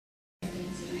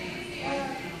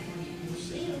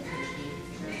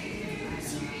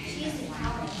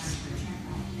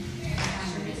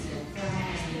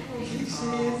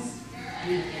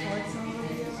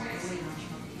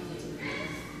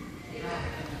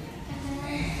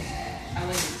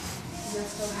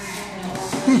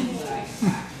Well,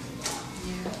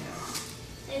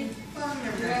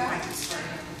 everybody might be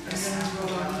starting to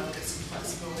get some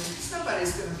flexibility.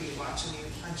 Somebody's gonna be watching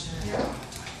you punching it all the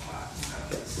time clock, so,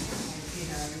 you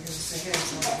know, you're gonna say, hey,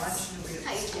 it's on lunch, and we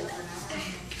How get you school doing? for an hour.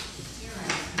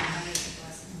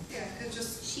 Yeah, it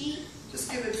just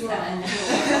give it to Yeah, them.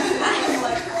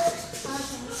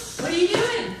 What are you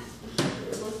doing?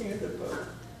 Looking at the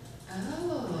book.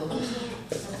 Oh.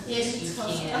 Yes, you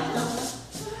can.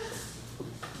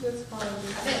 That's fine. I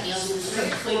bet Neil's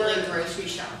completely grocery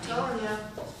shopping. Oh, yeah.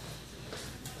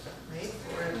 Wait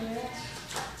for it.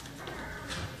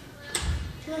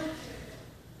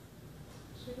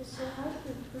 She was so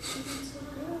happy because she did so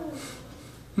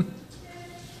good.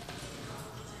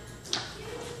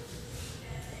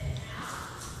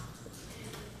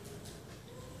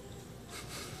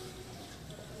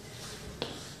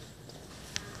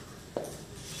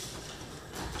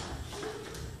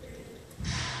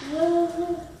 Well,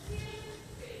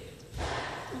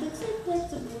 looks like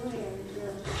that's a boy or a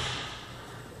girl.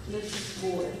 This is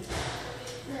boy.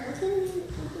 No, it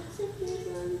looks like there's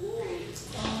one here.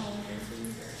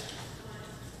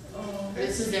 Oh,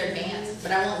 This is their dance,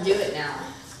 but I won't do it now.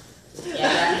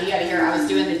 Yeah, you gotta hear, I was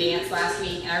doing the dance last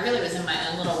week, and I really was in my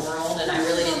own little world, and I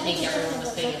really didn't think everyone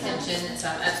was paying attention, and so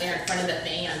I'm up there in front of the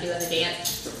thing, and I'm doing the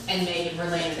dance, and Megan, we're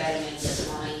laying in bed, and says,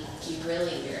 Mommy, you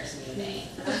really embarrassed me today.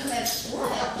 I said,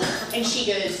 what? And she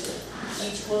goes,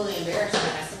 you totally embarrassed me.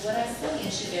 I said, what'd I say?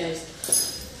 And she goes,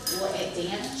 well, at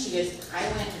dance, she goes, I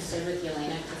went and stood with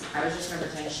Yelena, because I was just gonna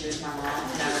pretend she was my mom,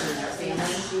 and I was in their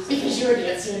family, because you were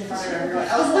dancing in front of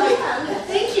everyone. I was like,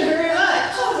 thank you very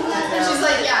much. And she's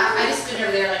like, yeah, I just stood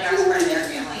over there like I was part of their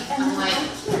family. I'm like,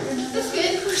 that's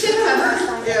good. Shit cover.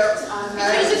 Yeah,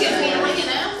 She's a good family, you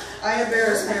know? I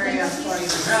embarrassed Mary Ann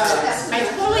twice. I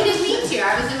totally didn't mean to.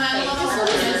 I was in my own little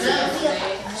zone.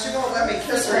 She won't let me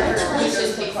kiss her after she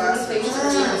goes to class. They're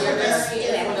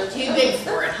too big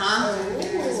for it, huh?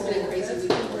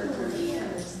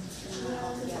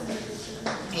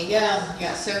 There you go. You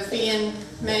got Sophie and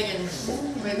Megan.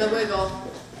 Wiggle, wiggle.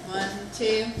 1,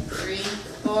 2, 3,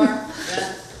 4. Dun,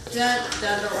 dun,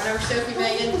 dun. Don't run over Sophie,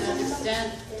 Megan. Dun, dun,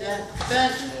 dun,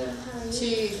 dun.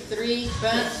 2, 3,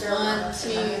 bunt. 1, 2,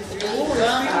 3,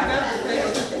 bump.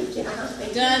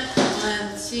 Dun.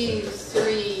 1, 2,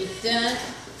 3, dun.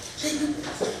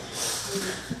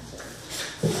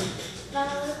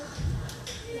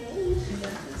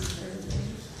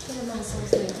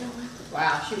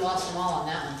 Wow, she lost them all on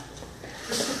that one.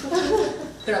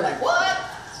 They're like, what?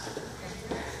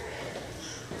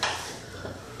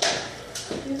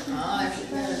 Oh, there she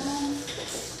goes.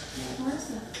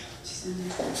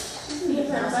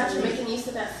 I'm glad you're making use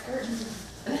of that skirt.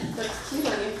 Looks cute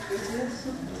on you.